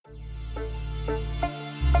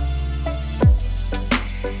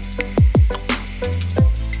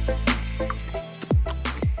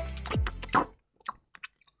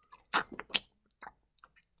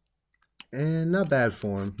not bad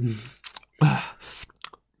form.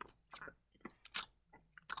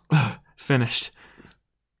 Finished.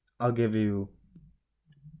 I'll give you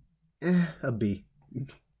a B.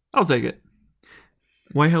 I'll take it.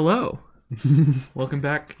 Why, hello. Welcome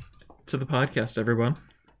back to the podcast, everyone.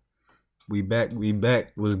 We back.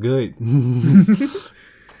 Was good.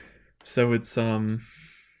 So it's I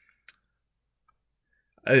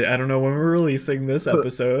don't know when we're releasing this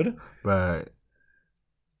episode. But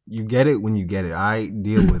you get it when you get it. I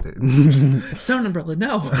deal with it. Sound Umbrella,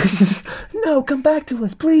 no. No, come back to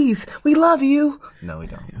us, please. We love you. No, we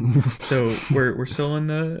don't. So we're still in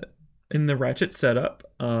the Ratchet setup.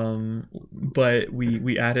 But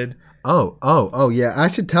we added Oh yeah, I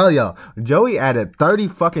should tell y'all. Joey added 30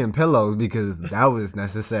 fucking pillows because that was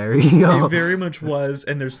necessary. It very much was,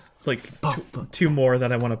 and there's like two more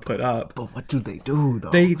that I want to put up. But what do they do though?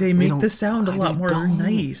 They make the sound a lot more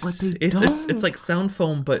nice. But they it's like sound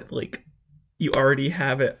foam, but like you already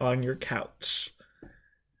have it on your couch.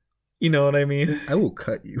 You know what I mean? I will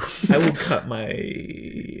cut you. I will cut my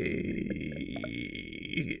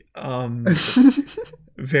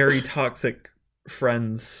very toxic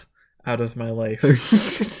friends out of my life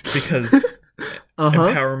because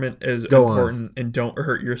empowerment is important and don't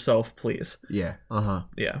hurt yourself, please. Yeah.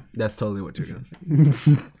 Yeah. That's totally what you're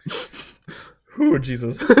doing. Oh,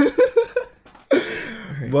 Jesus. Right.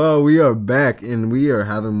 Well, we are back and we are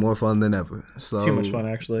having more fun than ever. So too much fun,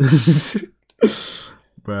 actually.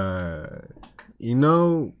 Bruh. You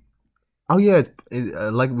know, oh yeah,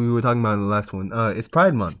 like we were talking about in the last one. It's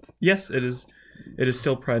Pride Month. Yes, it is. It is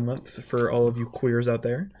still Pride Month for all of you queers out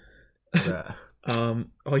there. Yeah.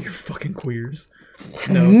 All you fucking queers.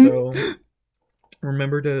 No, so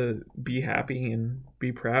remember to be happy and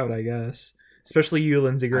be proud, I guess. Especially you,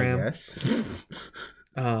 Lindsey Graham. I guess.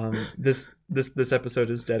 This episode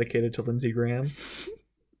is dedicated to Lindsey Graham.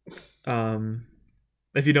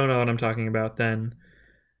 If you don't know what I'm talking about, then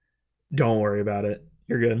don't worry about it.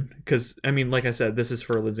 You're good. Because, I mean, like I said, this is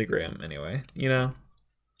for Lindsey Graham anyway. You know?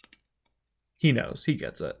 He knows. He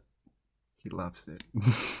gets it. He loves it.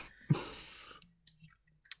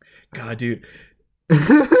 God, dude.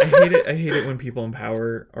 I hate it when people in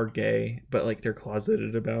power are gay, but like they're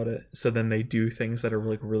closeted about it. So then they do things that are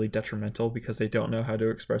like really detrimental because they don't know how to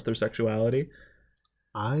express their sexuality.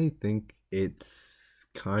 I think it's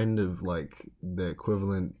kind of like the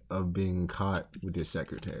equivalent of being caught with your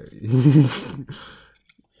secretary.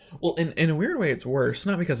 Well, in a weird way, it's worse.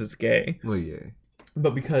 Not because it's gay. Well, yeah.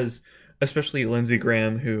 But because, especially Lindsey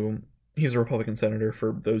Graham, who he's a Republican senator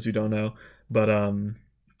for those who don't know, but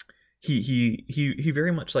he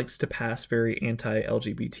very much likes to pass very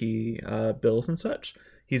anti-LGBT bills and such.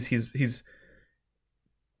 He's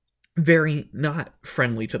very not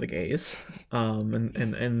friendly to the gays, and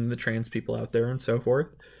the trans people out there and so forth.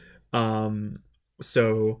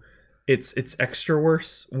 So it's extra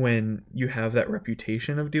worse when you have that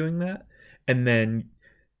reputation of doing that, and then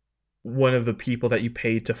one of the people that you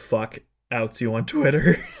paid to fuck outs you on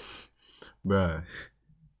Twitter. Bruh.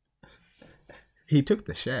 He took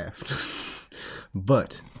the shaft.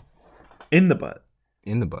 But. In the butt.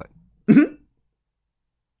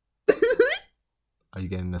 Are you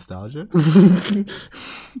getting nostalgia?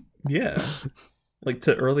 Yeah. Like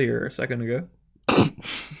to earlier, a second ago.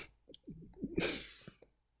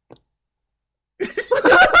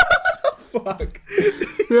 Fuck.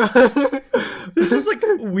 There's just like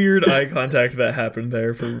weird eye contact that happened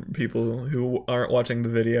there for people who aren't watching the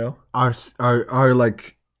video. Our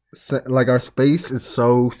like our space is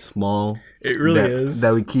so small. It really is.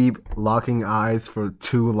 That we keep locking eyes for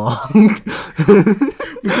too long.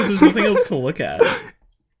 Because there's nothing else to look at.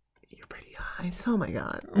 Your pretty eyes. Oh my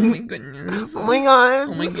god. Oh my goodness. Oh my god.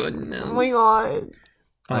 Oh my goodness. Oh my god.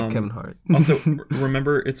 Like Kevin Hart. Also,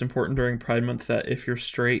 remember, it's important during Pride Month that if you're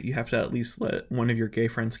straight, you have to at least let one of your gay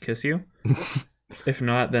friends kiss you. If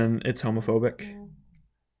not, then it's homophobic.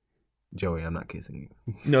 Joey, I'm not kissing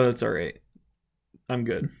you. No, that's all right. I'm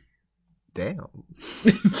good. Damn.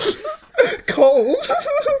 Cole.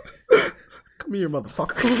 Come here,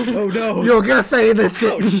 motherfucker. Oh, no. You're gonna say this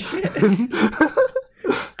shit. Oh, shit.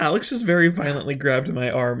 Alex just very violently grabbed my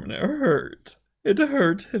arm and it hurt. It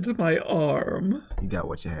hit my arm. You got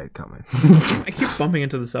what you had coming. I keep bumping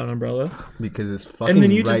into the sound umbrella. Because it's fucking. And then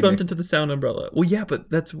you just bumped into the sound umbrella. Well, yeah, but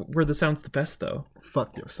that's where the sound's the best, though.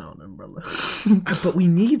 Fuck your sound umbrella. But we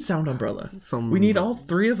need sound umbrella. We need all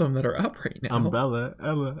three of them that are up right now. Umbrella,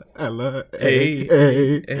 Ella,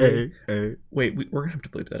 A. Wait, we're gonna have to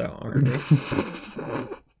bleep that out, aren't we?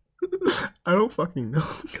 I don't fucking know.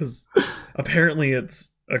 Because apparently it's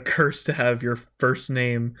a curse to have your first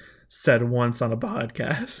name said once on a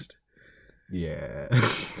podcast. Yeah.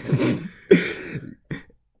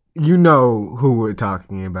 You know who we're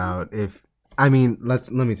talking about. Let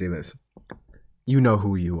me say this. You know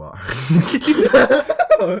who you are.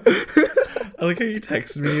 I like how you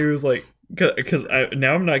texted me. He was like, because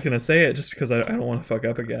now I'm not gonna say it just because I don't want to fuck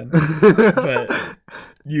up again. But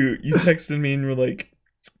you texted me and were like,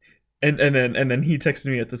 and then he texted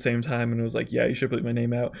me at the same time and was like, yeah, you should put my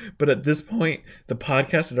name out. But at this point, the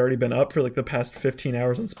podcast had already been up for like the past 15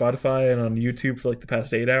 hours on Spotify and on YouTube for like the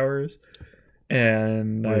past 8 hours,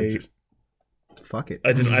 and fuck it.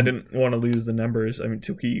 I didn't want to lose the numbers. I mean,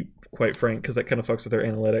 to be quite frank, because that kind of fucks with their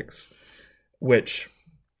analytics, which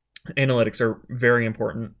analytics are very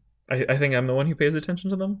important. I think I'm the one who pays attention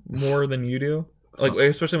to them more than you do. Like,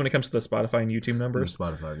 especially when it comes to the Spotify and YouTube numbers.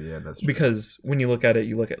 Spotify, yeah, that's true. Because when you look at it,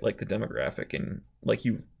 you look at like the demographic and like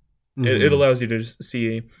it allows you to just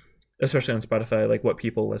see, especially on Spotify, like what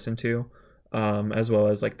people listen to, as well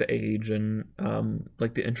as like the age and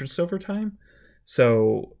like the interest over time.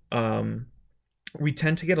 So we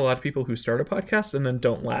tend to get a lot of people who start a podcast and then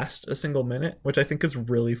don't last a single minute, which I think is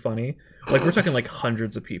really funny. Like, we're talking like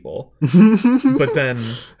hundreds of people, but then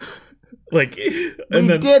like, and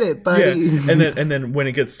we did it, buddy. Yeah, and then when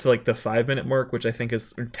it gets to like the 5-minute mark, which I think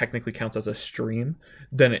is technically counts as a stream,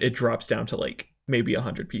 then it drops down to like maybe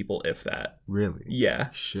 100 people, if that. Really? Yeah.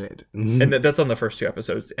 Shit. And that's on the first 2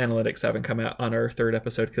 episodes. The analytics haven't come out on our 3rd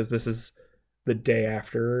episode because this is the day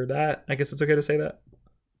after that. I guess it's okay to say that.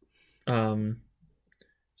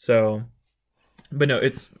 So, but no,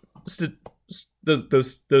 it's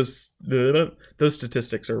those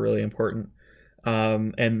statistics are really important.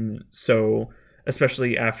 And so,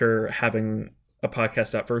 especially after having a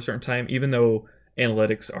podcast up for a certain time, even though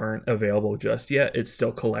analytics aren't available just yet, it's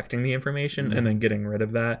still collecting the information and then getting rid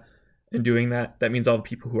of that and doing that. That means all the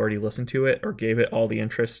people who already listened to it or gave it all the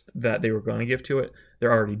interest that they were going to give to it,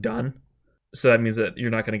 they're already done. So that means that you're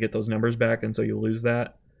not going to get those numbers back, and so you'll lose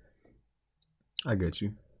that. I get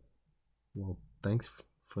you. Well, thanks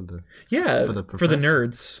for the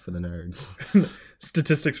nerds. For the nerds.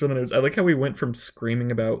 Statistics for the nerds. I like how we went from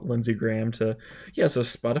screaming about Lindsey Graham to so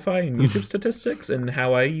Spotify and YouTube statistics and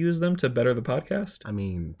how I use them to better the podcast. I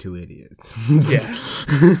mean, 2 idiots. Yeah.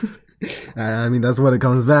 I mean, that's what it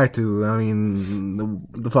comes back to. I mean,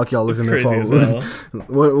 the fuck y'all listening crazy for? As hell.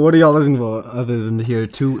 What are y'all listening for other than to hear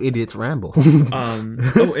 2 idiots ramble?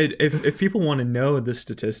 If people want to know the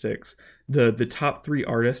statistics, the top 3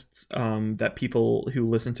 artists that people who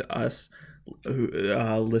listen to us, who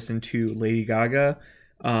listen to Lady Gaga,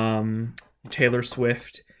 Taylor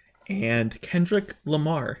Swift, and Kendrick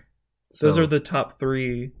Lamar. Those are the top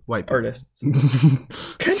 3 white artists.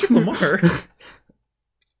 Kendrick Lamar.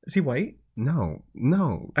 Is he white? No.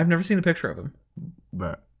 I've never seen a picture of him.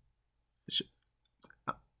 But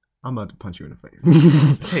I'm about to punch you in the face.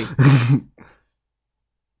 Hey.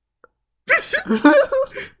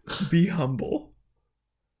 Be humble.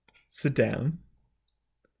 Sit down.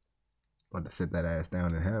 About to sit that ass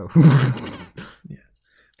down in hell. Yeah.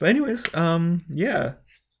 But anyways, yeah.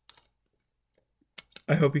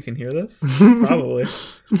 I hope you can hear this. Probably.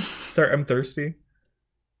 Sorry, I'm thirsty.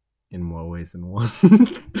 In more ways than one.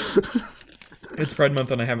 It's Pride Month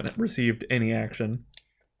and I haven't received any action.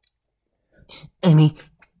 Any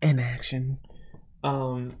inaction.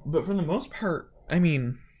 But for the most part, I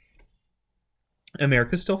mean,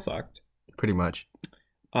 America's still fucked. Pretty much.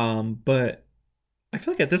 But I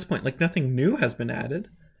feel like at this point, like, nothing new has been added.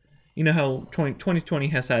 You know how 2020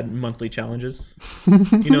 has had monthly challenges?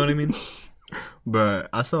 You know what I mean? But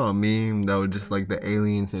I saw a meme that was just like the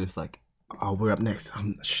aliens and it's like, oh, we're up next.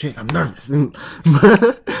 I'm nervous.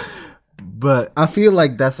 But I feel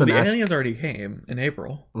like that's the aliens already came in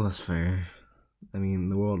April. Well, that's fair. I mean,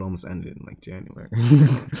 the world almost ended in like January.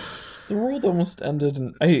 The world almost ended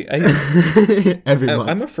in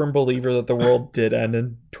I'm a firm believer that the world did end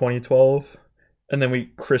in 2012, and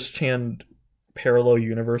then Chris Chan parallel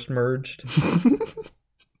universe merged.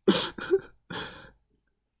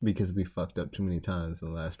 Because we fucked up too many times in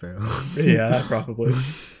the last parallel. Yeah, probably.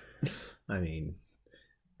 I mean,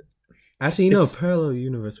 actually, parallel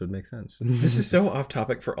universe would make sense. This is so off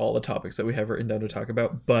topic for all the topics that we have written down to talk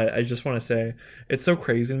about, but I just want to say it's so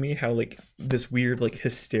crazy to me how like this weird like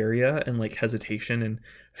hysteria and like hesitation and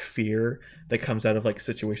fear that comes out of like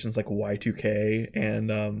situations like Y2K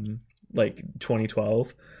and like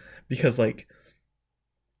 2012, because like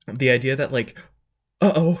the idea that like,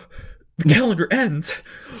 the calendar ends,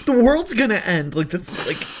 the world's gonna end, like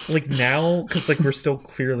that's like now, because like we're still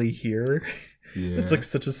clearly here. Yeah. It's like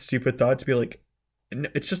such a stupid thought to be like,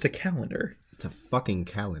 it's just a calendar. It's a fucking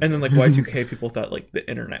calendar. And then like Y2K people thought like the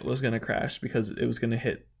internet was gonna crash because it was gonna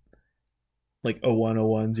hit like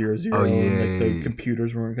 010100 Oh, and like the yeah.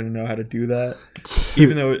 computers weren't going to know how to do that,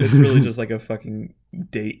 even though it's really just like a fucking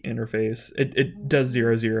date interface. It does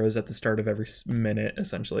 00s at the start of every minute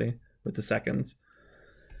essentially with the seconds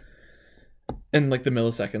and like the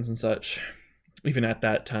milliseconds and such, even at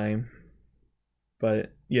that time.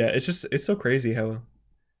 But yeah, it's so crazy how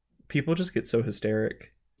people just get so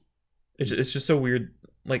hysteric. It's just so weird,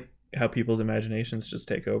 like how people's imaginations just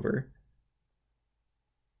take over.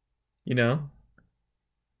 You know?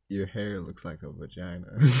 Your hair looks like a vagina.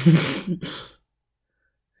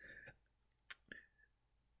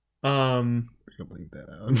 Um, I can bleep that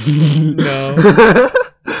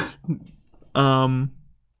no.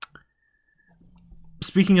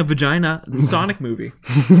 Speaking of vagina, Sonic movie.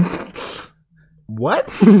 What?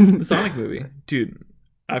 The Sonic movie. Dude,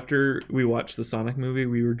 after we watched the Sonic movie,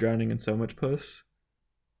 we were drowning in so much puss.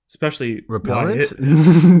 Especially repellent?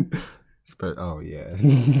 Wyatt. Oh, yeah.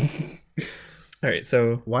 Alright,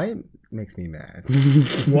 so... Wyatt makes me mad.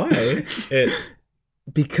 Why?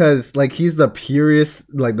 Because, like, he's the purest,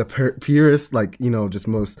 like, purest, like, you know, just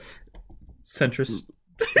most... centrist.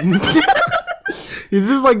 He's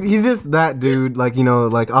just that dude, like, you know,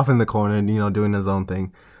 like, off in the corner, you know, doing his own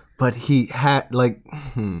thing. But he had, like...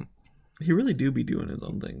 He really do be doing his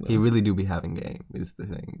own thing, though. He really do be having game, is the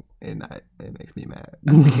thing. And it makes me mad.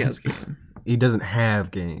 I think he has game. He doesn't have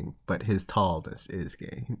game, but his tallness is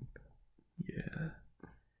game. Yeah.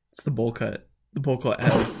 It's the bowl cut. The bowl cut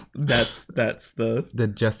has... that's the... The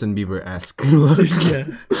Justin Bieber-esque look. Yeah.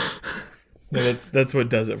 No, that's what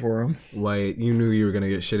does it for him. Wyatt, you knew you were gonna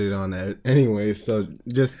get shitted on that anyway, so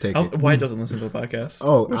just take it. Wyatt doesn't listen to the podcast.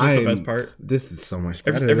 Oh, which is the best part. This is so much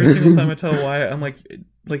better. Every single time I tell Wyatt, I'm like,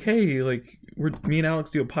 hey, like, me and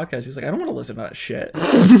Alex do a podcast. He's like, I don't want to listen to that shit.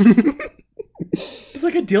 It's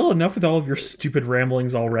like, I deal enough with all of your stupid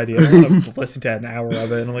ramblings already. I don't want to listen to an hour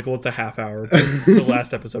of it. And I'm like, well, it's a half hour. The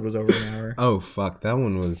last episode was over an hour. Oh fuck, that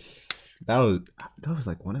was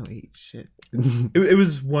like 108. Shit. It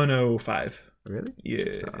was 105. Really?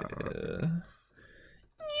 Yeah.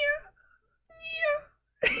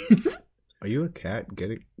 Are you a cat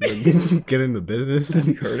getting in the business? Have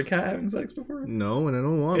you heard a cat having sex before? No, and I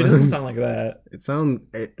don't want it. It doesn't sound like that.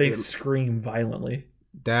 They scream violently.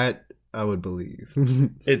 That I would believe.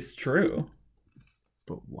 It's true.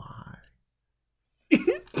 But why?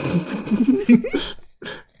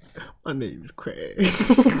 My name's Craig.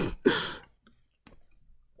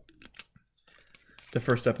 The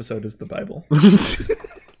first episode is the Bible.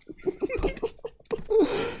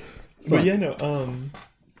 But yeah, no,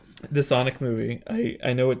 the Sonic movie,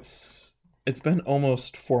 I know it's been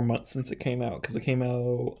almost 4 months since it came out, because it came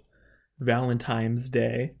out Valentine's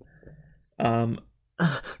Day,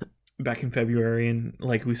 back in February, and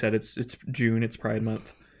like we said, it's June, it's Pride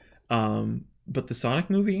Month, but the Sonic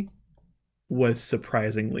movie was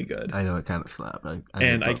surprisingly good. I know, it kind of slapped.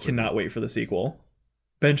 I cannot wait for the sequel.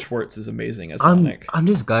 Ben Schwartz is amazing as Sonic. I'm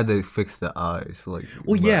just glad they fixed the eyes. Like,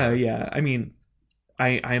 well, yeah. I mean,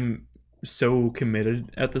 I'm so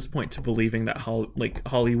committed at this point to believing that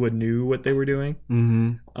Hollywood knew what they were doing.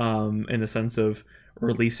 Mm-hmm. In the sense of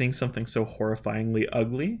releasing something so horrifyingly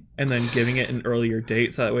ugly and then giving it an earlier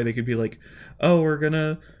date, so that way they could be like, oh, we're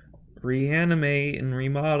gonna reanimate and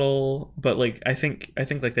remodel, but like I think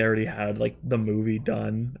like they already had like the movie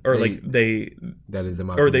done, or they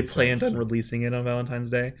planned on releasing it on Valentine's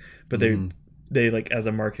Day, but they like as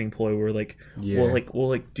a marketing ploy were like, we'll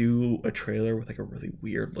like do a trailer with like a really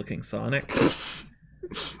weird looking Sonic,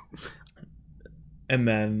 and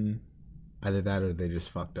then either that or they just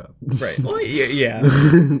fucked up. Right. Well,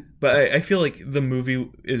 yeah. But I feel like the movie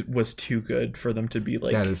was too good for them to be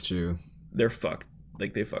like, that is true, they're fucked.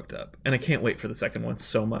 Like, they fucked up. And I can't wait for the second one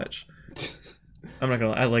so much. I'm not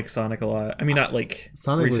gonna lie, I like Sonic a lot. I mean, not like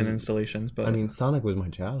recent installations, but... I mean, Sonic was my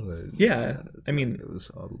childhood. Yeah, I mean... It was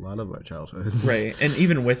a lot of our childhood. Right, and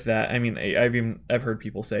even with that, I mean, I've heard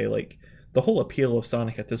people say, like, the whole appeal of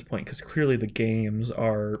Sonic at this point, because clearly the games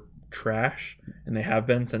are trash, and they have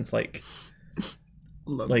been since, like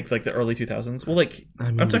the early 2000s. Well, like, I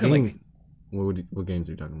mean, I'm talking, games, like... What games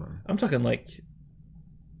are you talking about? I'm talking, like,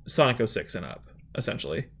 Sonic 06 and up.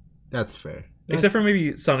 Essentially, that's fair. Except for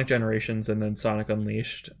maybe Sonic Generations and then Sonic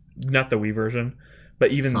Unleashed, not the Wii version,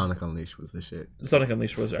 but even Sonic Unleashed was the shit. Sonic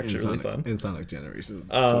Unleashed was actually really fun. And Sonic Generations,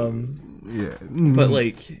 yeah. But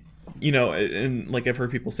like, you know, and like I've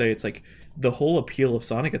heard people say, it's like the whole appeal of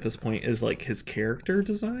Sonic at this point is like his character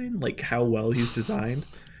design, like how well he's designed.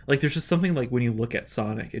 Like there's just something like when you look at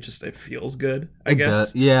Sonic, it feels good. I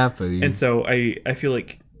guess. Yeah, for you. And so I feel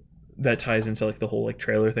like that ties into like the whole like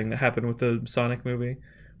trailer thing that happened with the Sonic movie,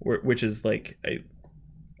 which is like I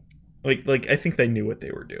think they knew what they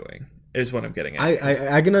were doing, is what I'm getting at.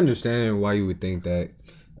 I can understand why you would think that.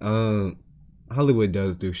 Hollywood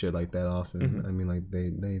does do shit like that often. Mm-hmm. I mean, like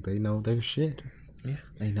they know their shit. Yeah,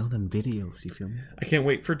 they know them videos. You feel me? I can't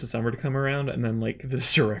wait for December to come around, and then like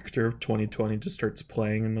this director of 2020 just starts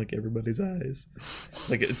playing in like everybody's eyes.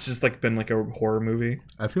 Like it's just like been like a horror movie.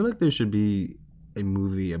 I feel like there should be a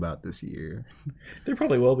movie about this year. There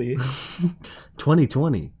probably will be.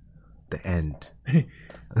 2020, the end.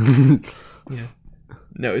 Yeah.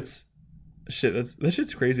 No, it's shit. That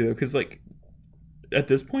shit's crazy though, because like at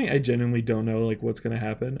this point, I genuinely don't know like what's gonna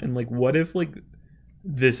happen, and like what if like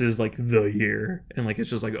this is like the year and like it's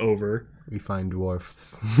just like over. We find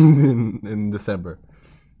dwarfs in December.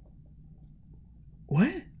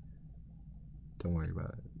 What? Don't worry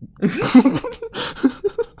about it.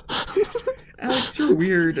 Alex, you're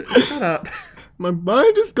weird. Shut up. My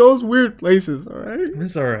mind just goes weird places, alright?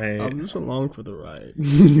 It's alright. I'm just along for the ride.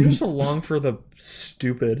 You're just along for the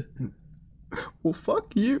stupid. Well,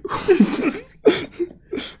 fuck you.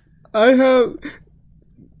 I have...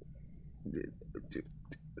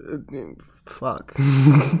 Fuck.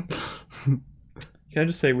 Can I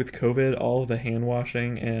just say, with COVID, all of the hand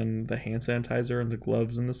washing and the hand sanitizer and the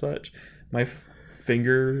gloves and the such, my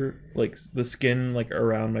finger, like the skin like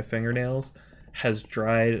around my fingernails has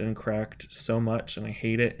dried and cracked so much, and I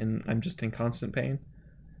hate it, and I'm just in constant pain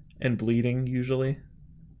and bleeding usually.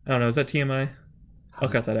 I don't know, is that TMI? I'll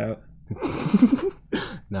cut that out.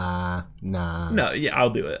 Nah. No, yeah, I'll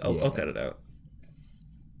do it. I'll cut it out.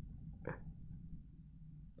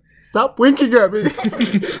 Stop winking at me.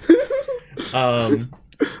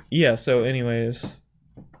 Yeah, so anyways,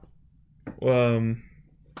 how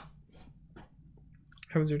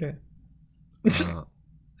was your day?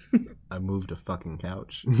 I moved a fucking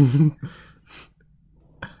couch.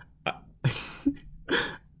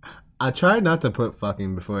 I try not to put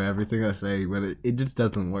fucking before everything I say, but it just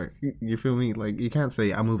doesn't work. You feel me? Like, you can't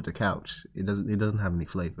say I moved a couch. It doesn't have any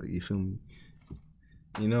flavor. You feel me?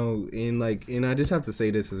 You know, and I just have to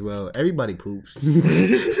say this as well. Everybody poops. You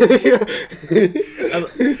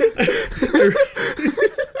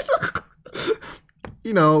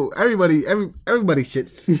know, everybody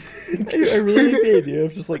shits. I really like the idea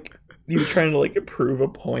of just like you trying to like prove a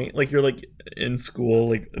point. Like you're like in school,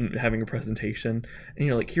 like having a presentation, and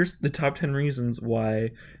you're like, here's the top 10 reasons why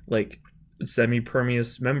like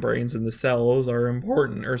semi-permeous membranes in the cells are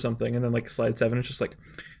important or something, and then like slide 7 is just like,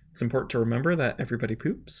 it's important to remember that everybody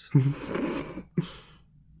poops.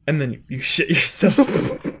 And then you shit yourself.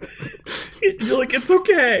 You're like, it's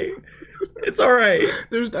okay. It's all right.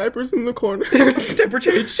 There's diapers in the corner. Diaper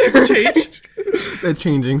change. The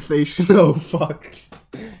changing station. Oh, fuck.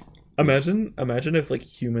 Imagine if like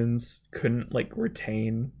humans couldn't like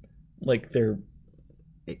retain like their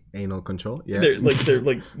anal control. Yeah. They're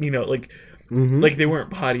like you know like mm-hmm. like they weren't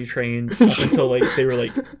potty trained up until like they were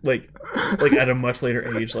like at a much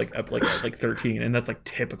later age, like up like 13, and that's like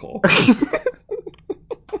typical.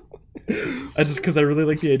 Because I really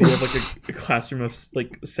like the idea of like a classroom of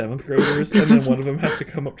like 7th graders, and then one of them has to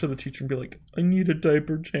come up to the teacher and be like, I need a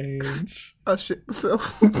diaper change. I shit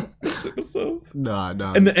myself. Nah.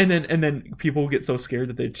 And then people get so scared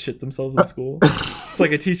that they'd shit themselves in school. It's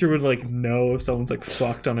like a teacher would like know if someone's like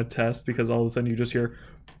fucked on a test, because all of a sudden you just hear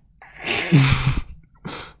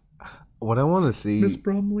what I want to see, Miss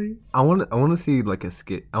Bromley. I want to see like a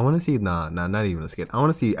skit. I want to see not even a skit. I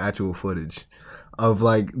want to see actual footage of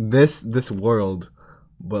like this world,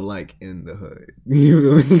 but like in the hood.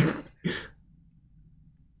 You feel me?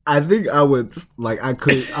 I think I would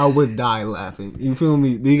die laughing. You feel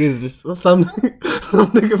me? Because just some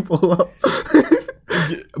nigga pull up.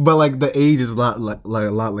 But like the age is a lot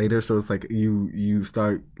later, so it's like you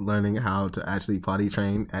start learning how to actually potty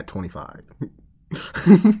train at 25.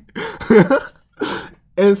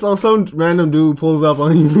 And so some random dude pulls up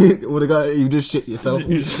on you with a guy, you just shit yourself.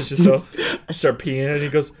 You just shit yourself. I start peeing, and he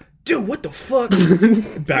goes, dude, what the fuck?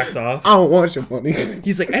 Backs off. I don't want your money.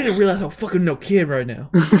 He's like, I didn't realize I'm fucking no kid right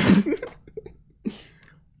now.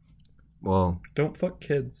 Well, don't fuck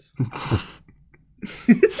kids.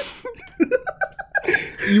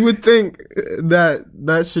 You would think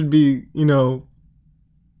that should be, you know,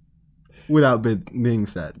 without being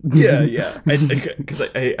said. Yeah. Because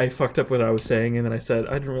I fucked up what I was saying, and then I said,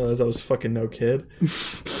 I didn't realize I was fucking no kid.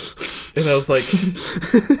 And I was like,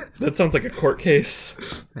 that sounds like a court case.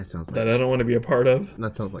 That sounds like that I don't want to be a part of.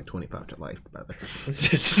 That sounds like 25 to life, by the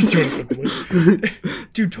way.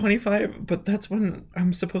 Dude, 25, but that's when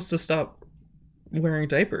I'm supposed to stop wearing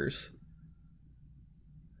diapers.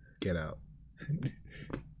 Get out.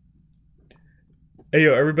 Hey,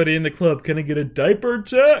 yo, everybody in the club, can I get a diaper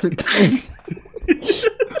check?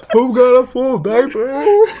 Who got a full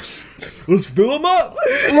diaper? Let's fill them up.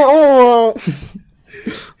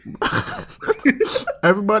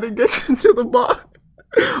 Everybody gets into the bar.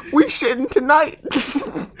 We shitting tonight.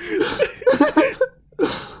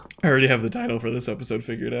 I already have the title for this episode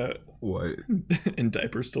figured out. What? And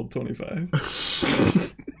Diapers till 25.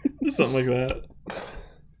 Something like that.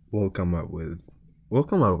 We'll come up with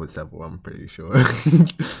several, I'm pretty sure.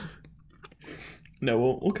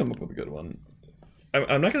 No, we'll come up with a good one.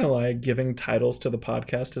 I'm not gonna lie, giving titles to the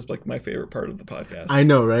podcast is like my favorite part of the podcast. I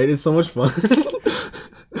know, right? It's so much fun.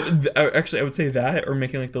 Actually, I would say that, or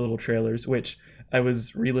making like the little trailers, which I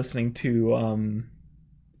was re-listening to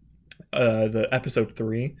the episode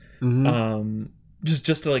 3, Mm-hmm.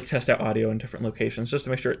 just to like test out audio in different locations, just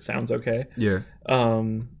to make sure it sounds okay. Yeah.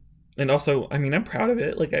 And also, I mean, I'm proud of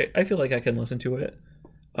it. Like, I feel like I can listen to it.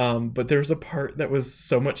 But there's a part that was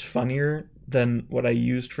so much funnier than what I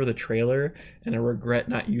used for the trailer, and I regret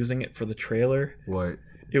not using it for the trailer. What?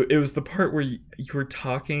 It was the part where you were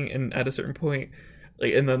talking, and at a certain point,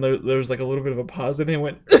 like, and then there was like a little bit of a pause, and they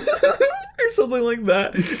went or something like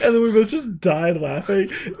that, and then we both just died laughing.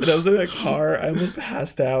 And I was in a car, I almost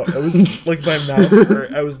passed out. I was like, my mouth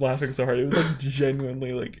hurt. I was laughing so hard. It was like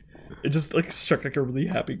genuinely like, it just like struck like a really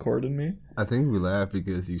happy chord in me. I think we laughed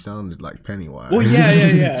because you sounded like Pennywise. Well,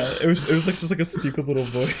 yeah. It was like just like a stupid little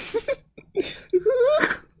voice.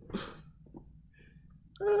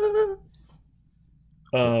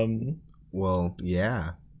 Well,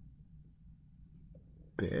 yeah.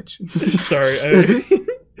 Bitch. Sorry.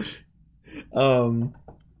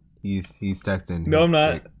 He's texting. No, I'm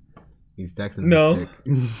not. Dick. He's texting. No. His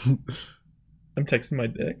dick. I'm texting my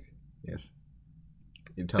dick. Yes.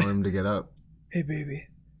 You're telling him to get up. Hey, baby,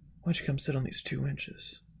 why don't you come sit on these 2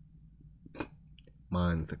 inches?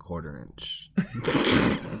 Mine's a 1/4 inch.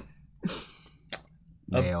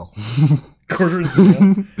 Nail.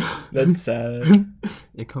 1/4 inch. That's sad.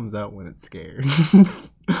 It comes out when it's scared.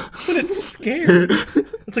 When it's scared.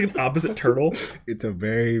 It's like an opposite turtle. It's a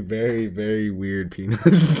very, very, very weird penis.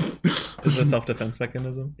 Is it a self-defense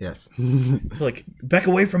mechanism? Yes. Like, back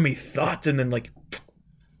away from me, thought, and then like,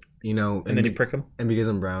 you know, and then you prick him. And because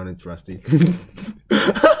I'm brown, it's rusty.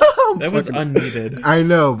 That was unneeded. I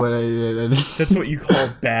know, but that's what you call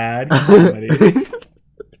bad comedy.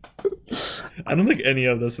 I don't think any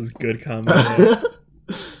of this is good comedy.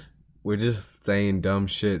 We're just saying dumb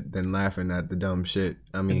shit, then laughing at the dumb shit.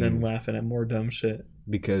 I mean, and then laughing at more dumb shit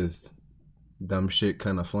because dumb shit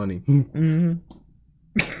kind of funny. Mm-hmm.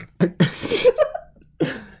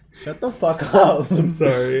 Shut the fuck up. I'm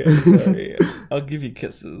sorry. I'll give you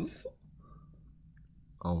kisses.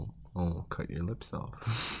 I'll cut your lips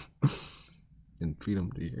off and feed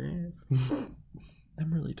them to your ass.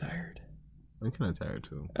 I'm really tired. I'm kind of tired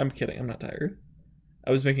too. I'm kidding. I'm not tired.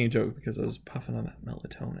 I was making a joke because I was puffing on that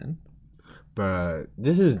melatonin. But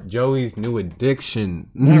this is Joey's new addiction.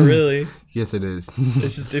 Not really. Yes, it is.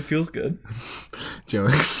 It's just, it feels good.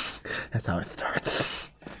 Joey, that's how it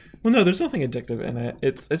starts. Well, no, there's nothing addictive in it.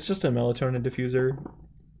 It's just a melatonin diffuser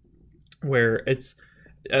where it's,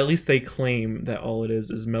 at least they claim that all it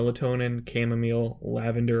is melatonin, chamomile,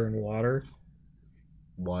 lavender, and water.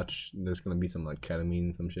 Watch, there's gonna be some like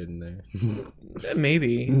ketamine, some shit in there.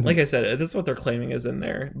 Maybe. Like I said, that's what they're claiming is in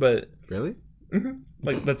there. But really? Mm-hmm.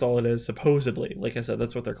 Like, that's all it is, supposedly. Like I said,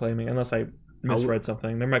 that's what they're claiming. Unless I misread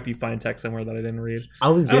something. There might be fine text somewhere that I didn't read. I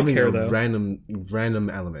was giving a random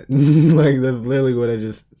element. Like, that's literally what I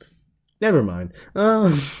just... Never mind.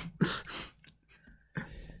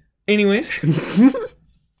 Anyways.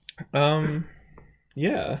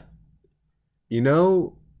 Yeah. You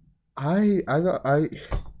know, I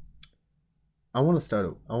want to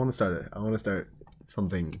start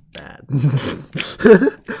something bad.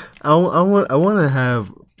 I want to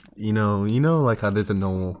have, you know, like how there's a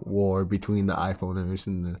no war between the iPhoneers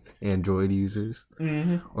and the Android users,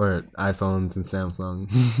 mm-hmm. or iPhones and Samsung.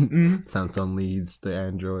 Mm-hmm. Samsung leads the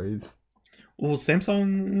Androids. Well,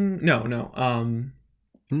 Samsung, no.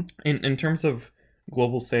 In terms of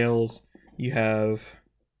global sales, you have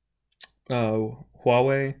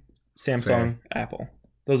Huawei, Samsung, Fair. Apple.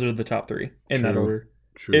 Those are the top 3 in that order.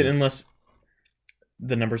 True. Unless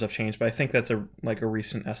the numbers have changed, but I think that's a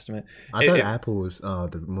recent estimate. I thought Apple was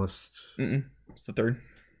the most. It's the 3rd.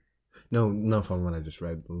 No, from what I just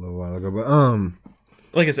read a little while ago, but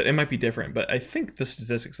like I said, it might be different, but I think the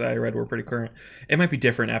statistics that I read were pretty current. It might be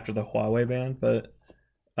different after the Huawei ban, but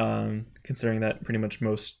considering that pretty much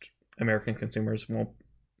most American consumers won't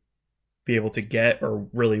be able to get or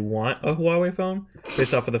really want a Huawei phone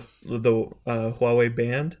based off of the Huawei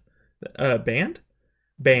ban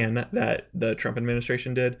that the Trump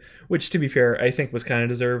administration did, which, to be fair, I think was kind of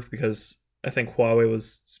deserved, because I think Huawei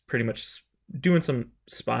was pretty much doing some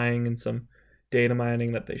spying and some data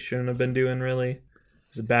mining that they shouldn't have been doing. Really, it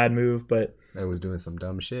was a bad move, but I was doing some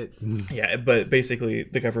dumb shit. yeah. But basically,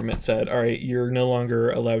 the government said, "All right, you're no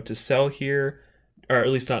longer allowed to sell here, or at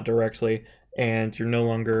least not directly, and you're no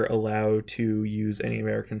longer allowed to use any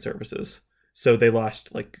American services." So they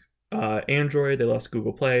lost like Android, they lost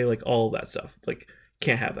Google Play, like all of that stuff. Like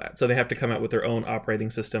can't have that. So they have to come out with their own operating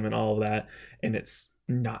system and all of that, and it's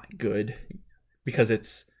not good because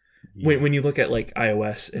it's when you look at like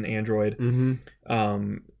iOS and Android,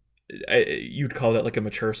 um, you'd call that like a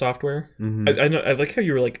mature software. I know. I like how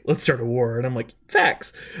you were like, "Let's start a war," and I'm like,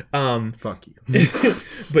 "Facts." Fuck you.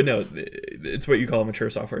 But no, it's what you call a mature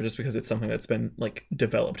software, just because it's something that's been like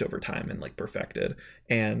developed over time and like perfected.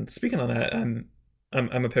 And speaking on that, I'm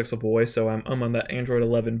a Pixel boy, so I'm on that Android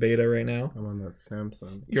 11 beta right now. I'm on that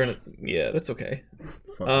Samsung. You're on a, yeah, that's okay.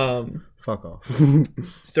 Fuck off.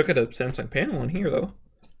 Still got a Samsung panel in here though.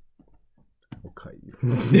 I'll cut you.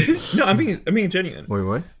 No, I'm being genuine. Wait,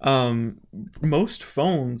 what? Most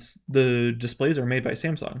phones, the displays are made by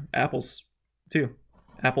Samsung. Apple's too.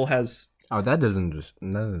 Apple has. Oh, that doesn't just.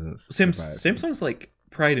 Samsung's like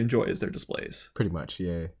pride and joy is their displays. Pretty much,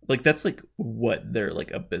 yeah. Like that's like what they're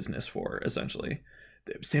like a business for essentially.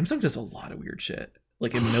 Samsung does a lot of weird shit,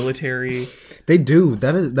 like in military. They do.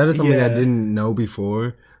 That is something I didn't know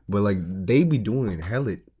before, but like they be doing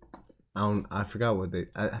hella. I forgot what they.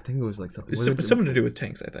 I think it was like something. Something to do with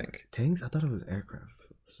tanks, I think. Tanks? I thought it was aircraft.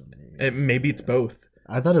 Maybe it's both.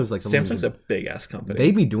 I thought it was like Samsung's a big ass company.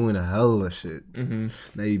 They be doing a hella shit.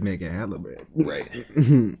 They make it hella bad. Right.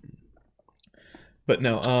 But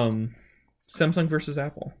no, Samsung versus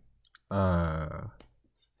Apple. Samsung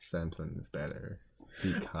is better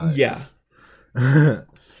because Well,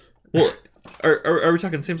 are we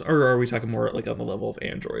talking Samsung or are we talking more like on the level of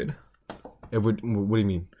Android? What do you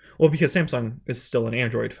mean? Well, because Samsung is still an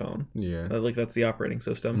Android phone. Yeah. Like that's the operating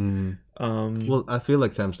system. Well, I feel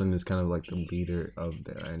like Samsung is kind of like the leader of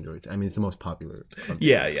the Android. I mean, it's the most popular.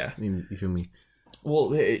 Yeah. I mean, you feel me?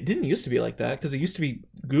 Well, it didn't used to be like that because it used to be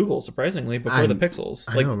Google, surprisingly, before the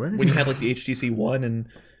Pixels. Like know, right? when you had like the HTC One and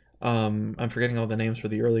I'm forgetting all the names for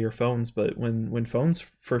the earlier phones, but when phones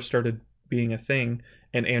first started being a thing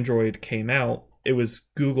and Android came out, it was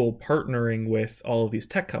Google partnering with all of these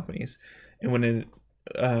tech companies. And when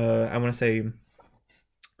I want to say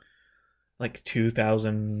like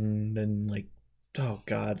 2000 and like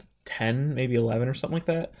 10, maybe 11 or something like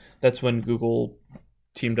that. That's when Google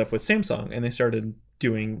teamed up with Samsung and they started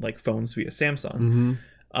doing like phones via Samsung.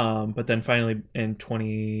 But then finally in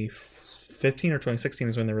 2015 or 2016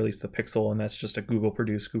 is when they released the Pixel, and that's just a Google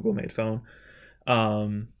produced, Google made phone.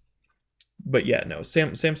 But yeah, no,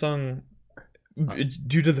 Samsung,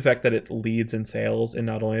 due to the fact that it leads in sales, and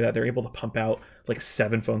not only that, they're able to pump out like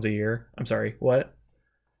 7 phones a year. I'm sorry, what?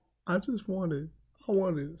 I wanted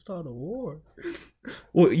to start a war.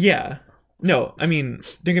 Well, yeah. No, I mean,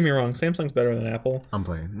 don't get me wrong, Samsung's better than Apple. I'm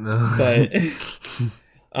playing. But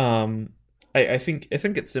I think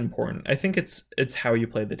it's important. I think it's how you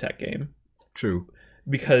play the tech game. True.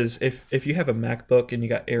 Because if you have a MacBook and you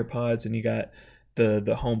got AirPods and you got the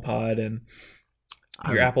HomePod and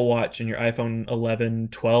your Apple Watch and your iPhone 11,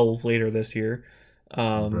 12 later this year,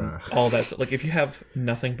 all that stuff. Like if you have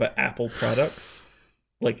nothing but Apple products,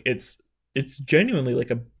 like it's genuinely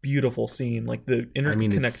like a beautiful scene. Like the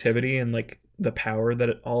interconnectivity and like the power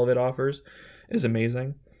that all of it offers is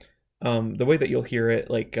amazing. The way that you'll hear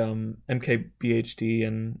it, like MKBHD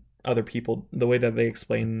and other people, the way that they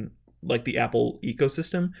explain like the Apple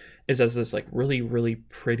ecosystem is as this like really, really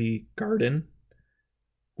pretty garden.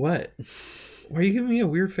 What? Why are you giving me a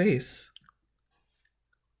weird face?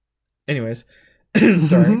 Anyways,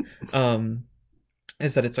 sorry.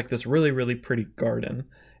 Is that it's like this really, really pretty garden,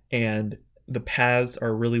 and the paths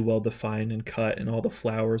are really well defined and cut, and all the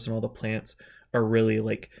flowers and all the plants are really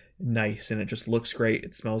like nice, and it just looks great.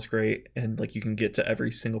 It smells great, and like you can get to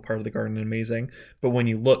every single part of the garden, amazing. But when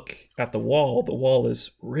you look at the wall is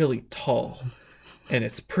really tall, and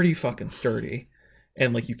it's pretty fucking sturdy,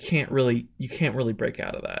 and like you can't really break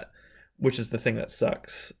out of that, which is the thing that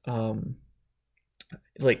sucks.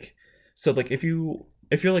 Like if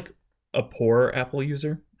you're like a poor Apple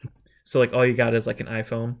user, so like all you got is like an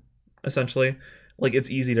iPhone, essentially, like it's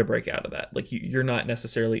easy to break out of that. Like you're not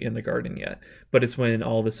necessarily in the garden yet, but it's when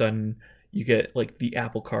all of a sudden you get like the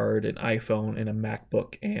Apple Card, an iPhone, and a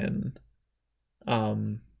MacBook, and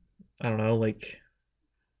I don't know, like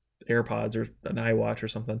AirPods or an iWatch or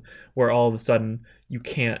something, where all of a sudden you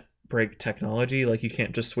can't break technology. Like you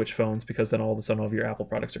can't just switch phones, because then all of a sudden all of your Apple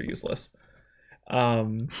products are useless.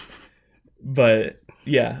 But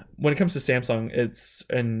yeah, when it comes to Samsung,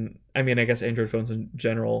 I guess Android phones in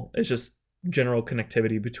general, it's just general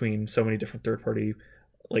connectivity between so many different third party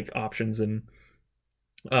like options and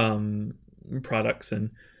um products and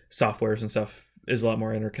softwares and stuff is a lot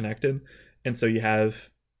more interconnected. And so you have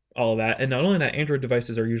all of that. And not only that, Android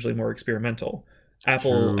devices are usually more experimental.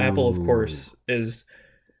 Apple of True. course is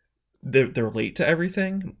they're late to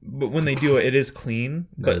everything, but when they do it, it is clean.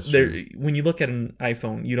 That But is true. when you look at an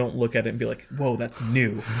iPhone, you don't look at it and be like, "Whoa, that's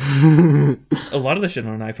new." A lot of the shit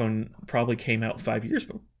on an iPhone probably came out 5 years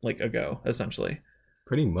like ago, essentially.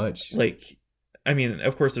 Pretty much. Like, I mean,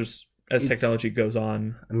 of course, there's as It's. technology goes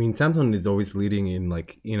on. I mean, Samsung is always leading in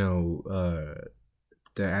like the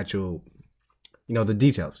actual the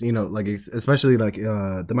details. Like especially like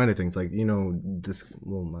the minor things like this.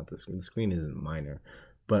 Well, not this. The screen isn't minor,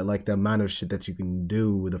 but like the amount of shit that you can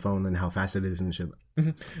do with the phone and how fast it is and shit.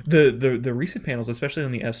 Mhm. The recent panels, especially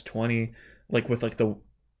on the S20, like with like the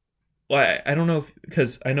well, I don't know if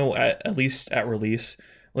because I know at least at release,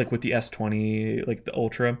 like with the S20, like the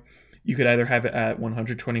Ultra, you could either have it at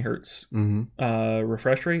 120 hertz Mm-hmm.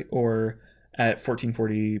 refresh rate or at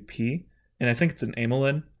 1440p, and I think it's an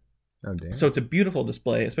AMOLED, Oh damn. so it's a beautiful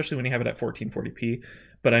display, especially when you have it at 1440p.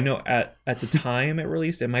 But I know at the time it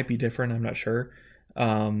released, it might be different. I'm not sure.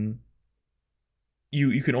 Um,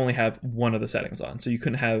 you can only have one of the settings on, so you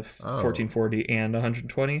couldn't have Oh. 1440 and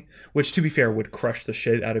 120, which to be fair would crush the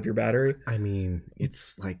shit out of your battery. I mean,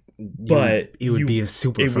 it's like, But it would be a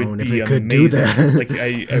super it would phone if be it could do amazing. that. Like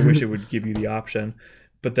I wish it would give you the option,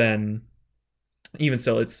 but then even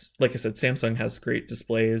still, it's like I said, Samsung has great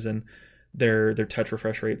displays and their touch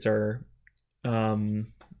refresh rates are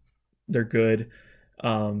they're good.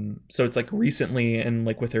 So it's like recently and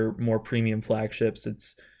like with their more premium flagships,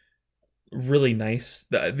 it's really nice.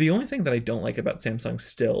 The only thing that I don't like about Samsung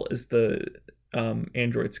still is the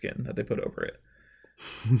Android skin that they put over it.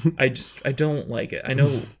 I don't like it.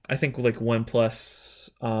 I think like OnePlus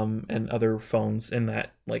and other phones in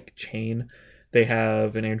that like chain, they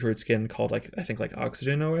have an Android skin called like I think like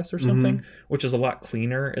Oxygen OS or something, Mhm. which is a lot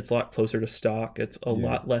cleaner. It's a lot closer to stock. It's a Yeah.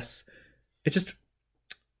 lot less. It's just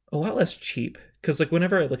a lot less cheap because like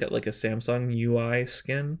whenever I look at like a Samsung UI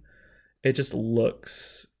skin, it just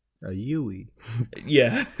looks A Yui.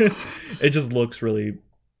 yeah, it just looks really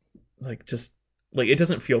like just like it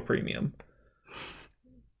doesn't feel premium.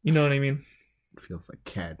 You know what I mean? It feels like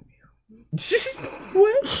cadmium.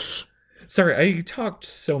 What? Sorry, I talked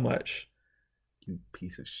so much. You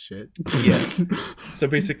piece of shit. Yeah. So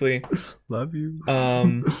basically, Love you.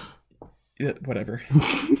 yeah, whatever.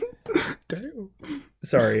 Damn.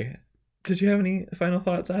 Sorry. Did you have any final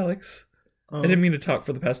thoughts, Alex? I didn't mean to talk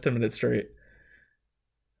for the past 10 minutes straight.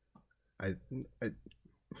 I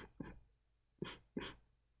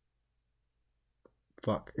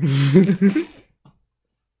fuck.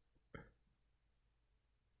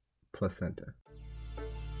 Placenta.